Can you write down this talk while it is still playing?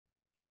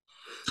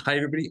Hi,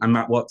 everybody. I'm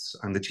Matt Watts.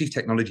 I'm the Chief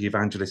Technology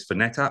Evangelist for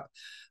NetApp.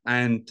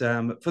 And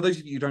for those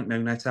of you who don't know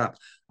NetApp,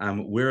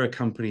 we're a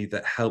company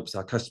that helps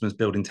our customers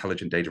build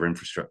intelligent data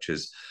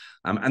infrastructures.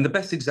 And the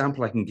best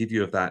example I can give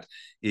you of that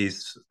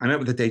is I met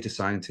with a data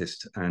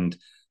scientist, and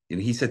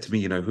he said to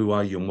me, who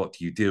are you and what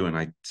do you do? And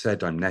I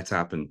said, I'm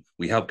NetApp, and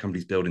we help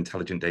companies build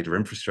intelligent data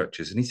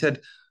infrastructures. And he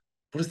said,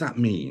 what does that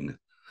mean?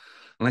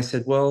 And I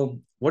said, well,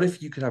 what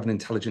if you could have an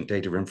intelligent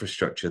data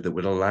infrastructure that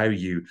would allow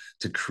you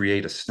to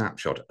create a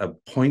snapshot, a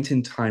point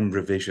in time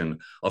revision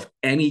of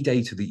any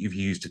data that you've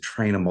used to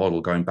train a model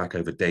going back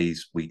over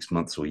days, weeks,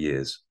 months, or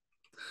years?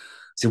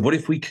 So what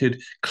if we could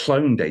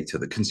clone data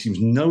that consumes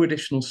no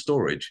additional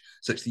storage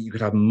such that you could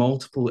have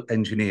multiple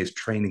engineers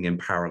training in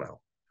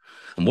parallel?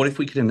 And what if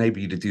we could enable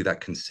you to do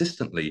that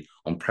consistently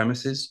on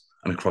premises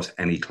and across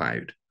any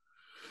cloud?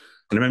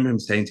 And I remember him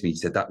saying to me, he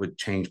said, that would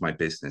change my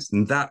business.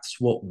 And that's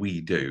what we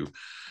do.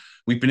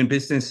 We've been in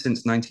business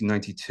since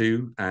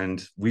 1992,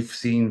 and we've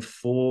seen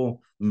four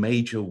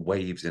major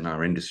waves in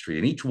our industry.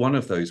 And each one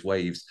of those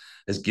waves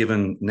has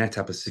given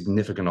NetApp a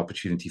significant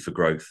opportunity for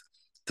growth.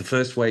 The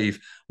first wave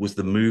was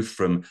the move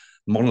from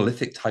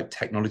monolithic type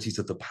technologies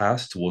of the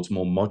past towards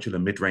more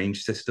modular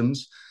mid-range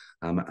systems.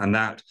 And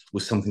that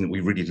was something that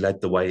we really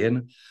led the way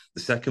in.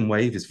 The second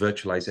wave is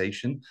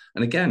virtualization.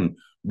 And again,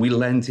 we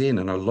lent in,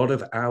 and a lot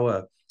of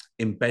our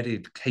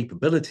embedded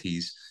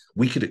capabilities,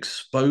 we could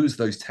expose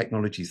those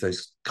technologies,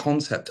 those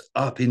concepts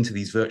up into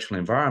these virtual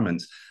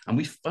environments. And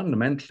we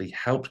fundamentally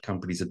helped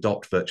companies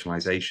adopt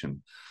virtualization.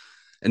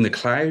 In the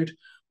cloud,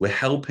 we're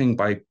helping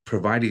by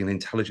providing an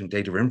intelligent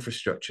data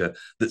infrastructure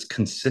that's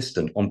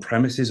consistent on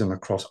premises and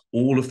across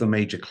all of the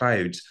major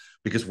clouds,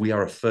 because we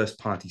are a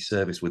first-party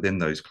service within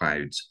those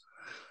clouds.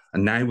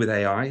 And now with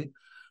AI,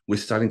 we're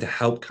starting to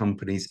help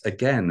companies,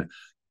 again,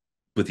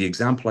 with the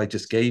example I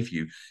just gave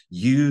you,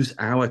 use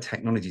our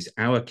technologies,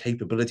 our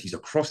capabilities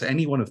across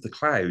any one of the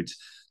clouds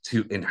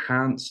to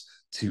enhance,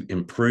 to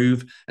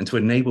improve, and to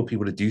enable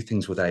people to do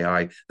things with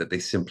AI that they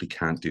simply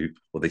can't do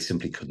or they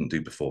simply couldn't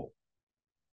do before.